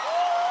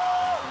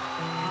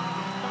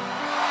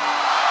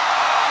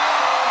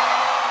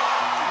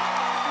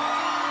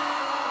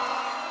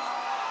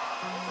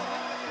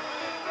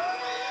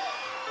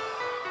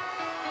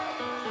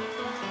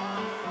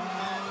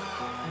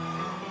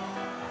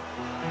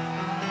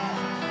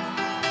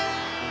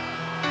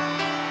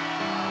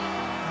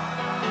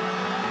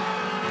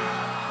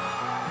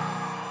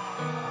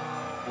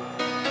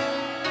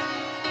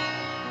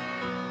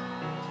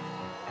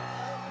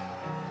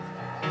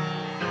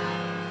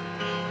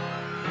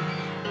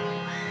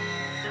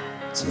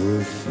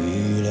zu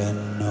fühlen,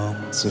 um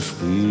zu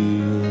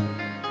spüren.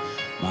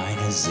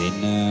 Meine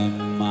Sinne,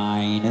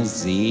 meine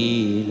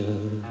Seele,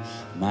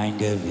 mein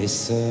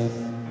Gewissen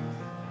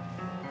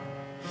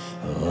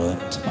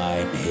und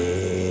mein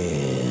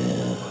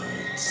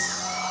Herz.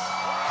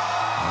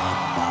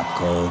 Am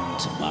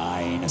Abgrund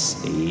meines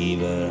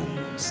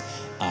Lebens,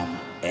 am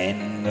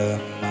Ende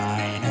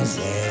meiner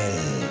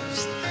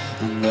selbst,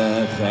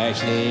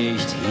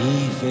 gebrechlich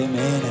tief im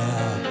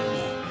Innern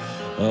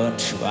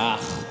und schwach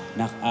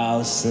nach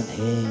außen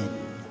hin.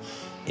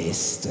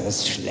 Ist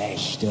es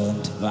schlecht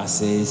und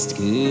was ist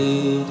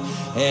gut?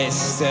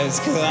 Ist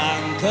es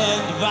krank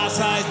und was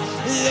heißt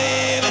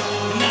Leben?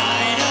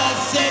 Nein,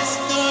 es ist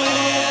nur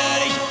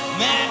ehrlich,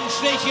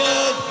 menschlich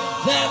und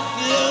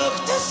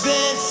verflucht. Es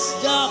ist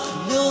doch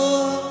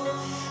nur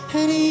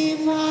die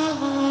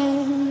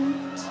Wahrheit.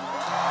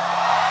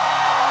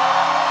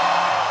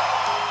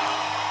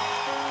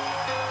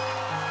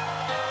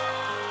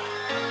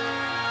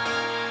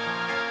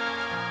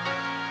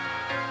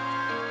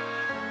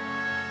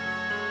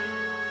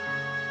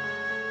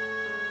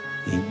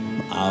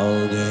 Im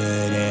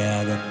Auge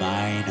der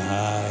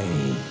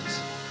Gemeinheit,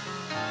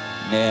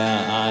 der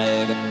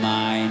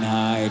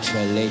Allgemeinheit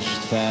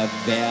schlicht,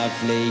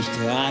 verwerflich,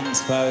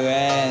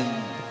 transparent.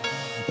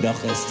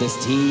 Doch ist es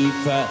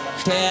tiefer,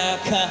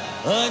 stärker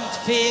und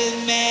viel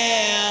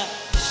mehr.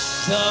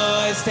 So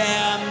ist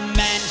der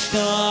Mensch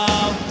nur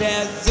auf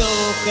der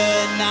Suche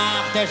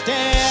nach der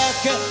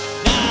Stärke,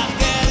 nach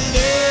der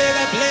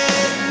Lüge,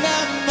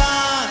 blindem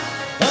Wahn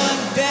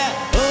und der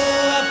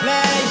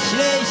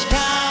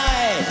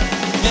Oberflächlichkeit.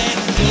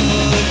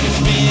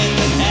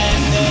 Geschmierten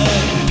Händen,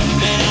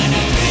 mit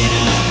einer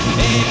Träne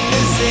im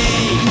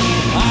Gesicht,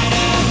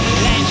 einem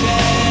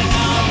Lächeln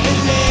auf den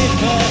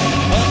Lippen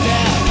und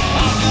der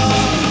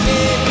Hoffnung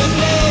tiefen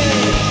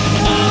Blick.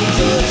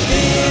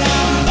 Aufzustehen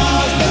am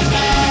Haus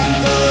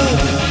beträgt und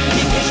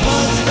die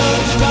verschmutzt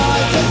und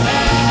stolze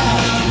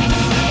Welt.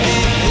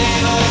 Im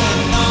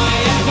Leben neu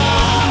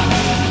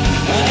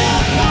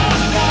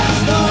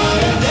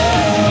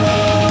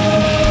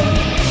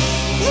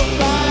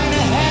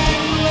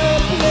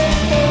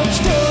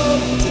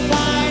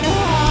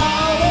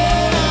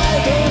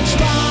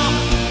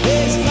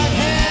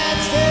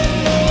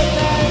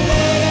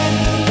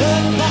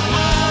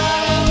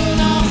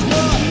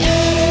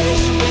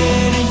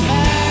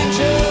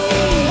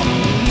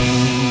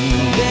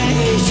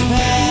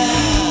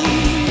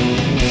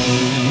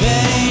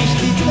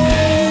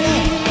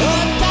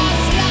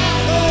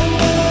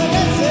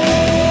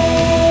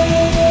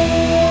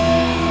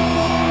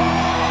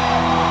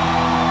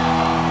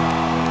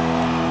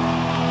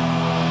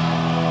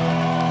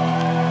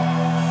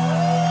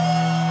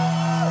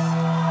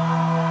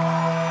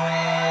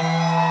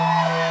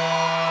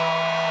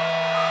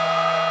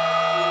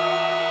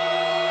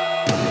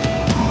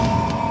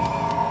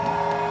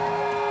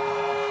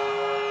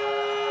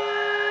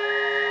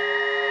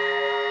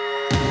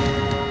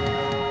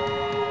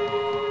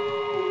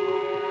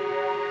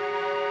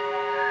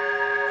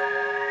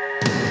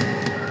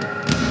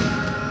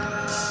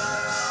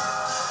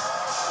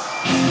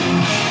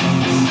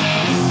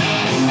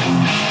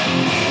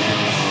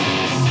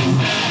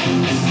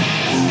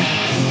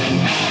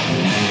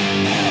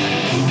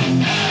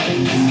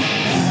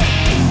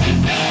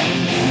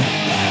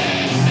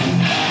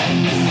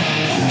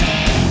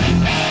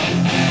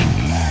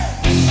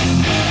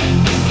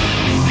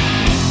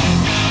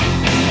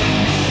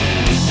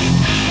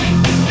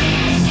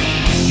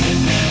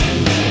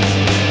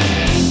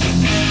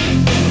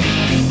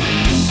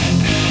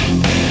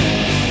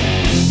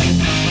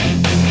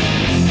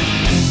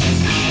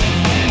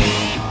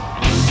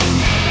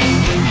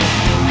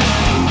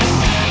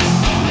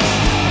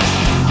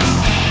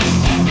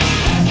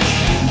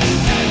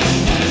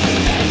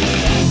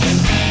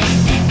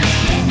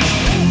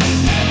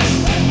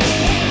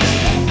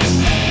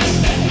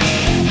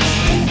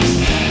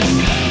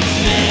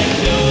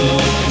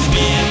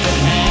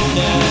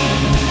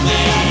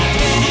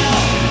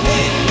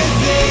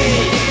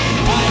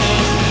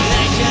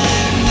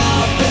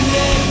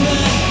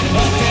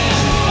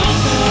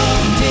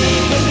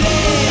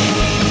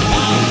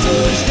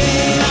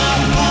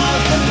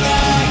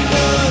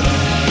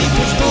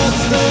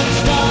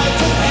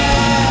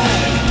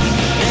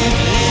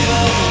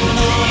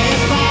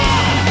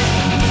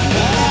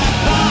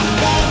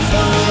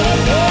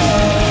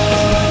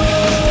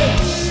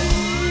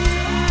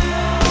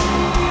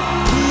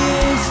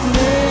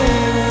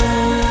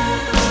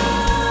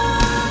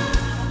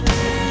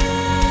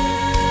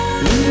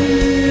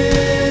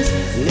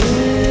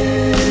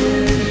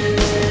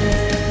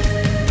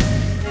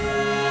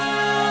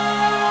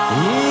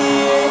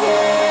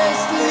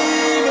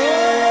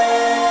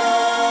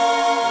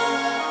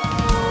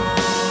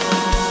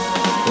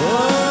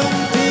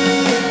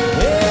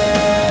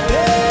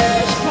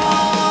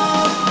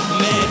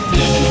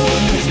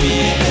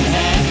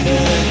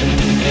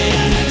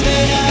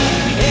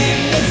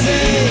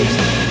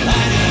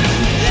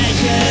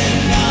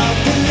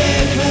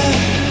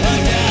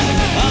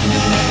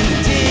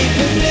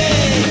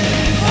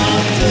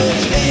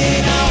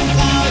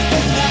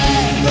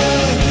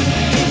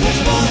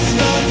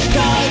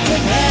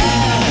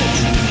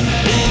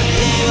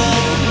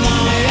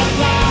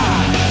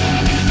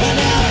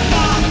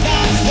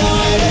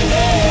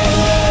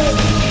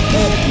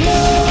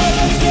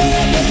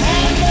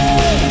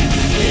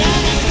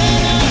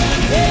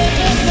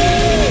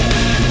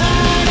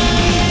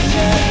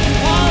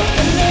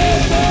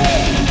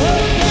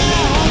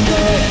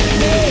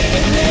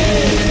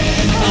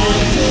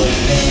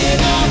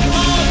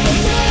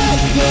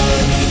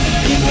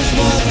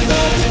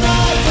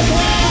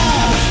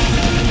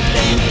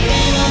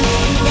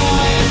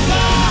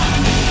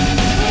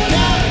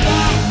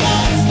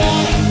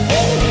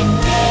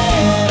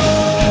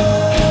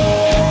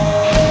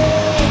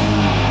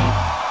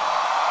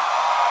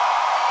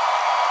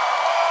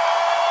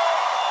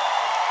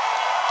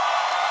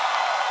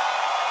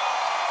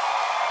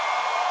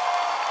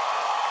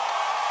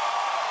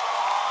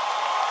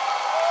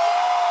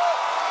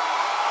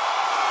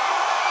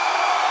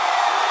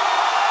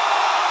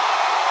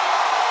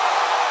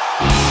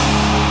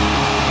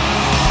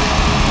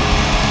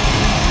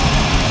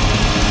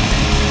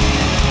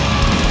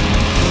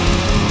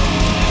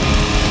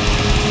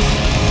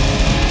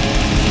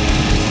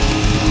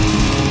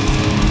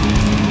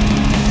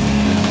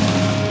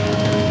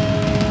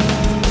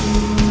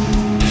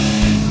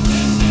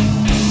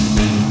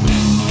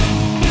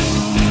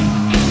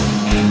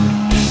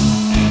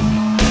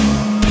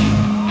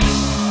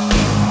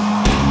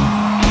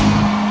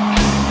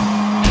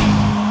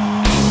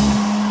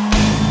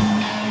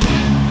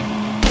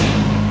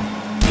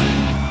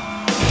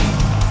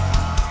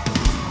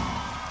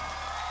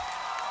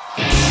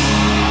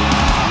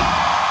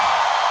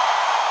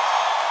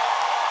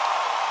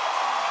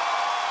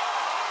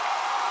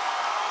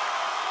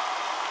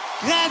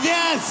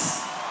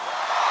Gracias.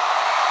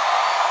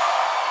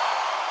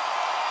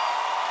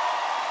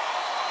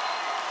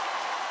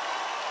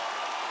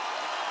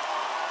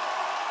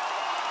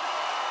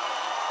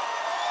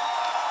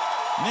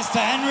 Mr.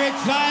 Henrik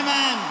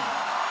Fleiman.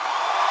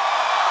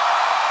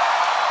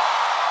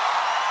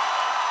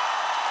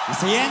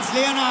 Mr. Jens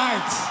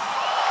Leonhardt.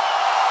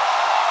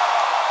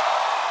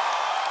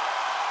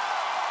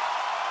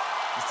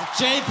 Mr.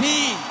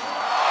 JP.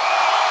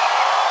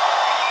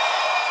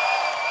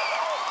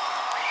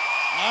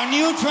 Our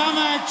new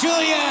drummer,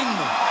 Julian.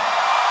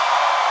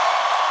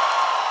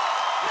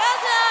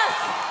 Gracias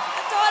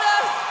a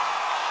todos.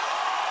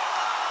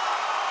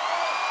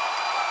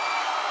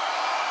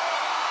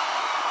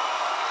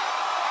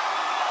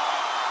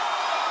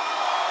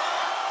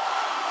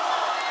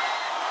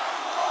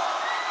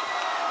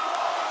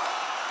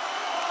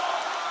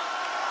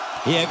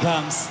 Here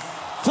comes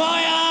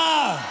Feuer!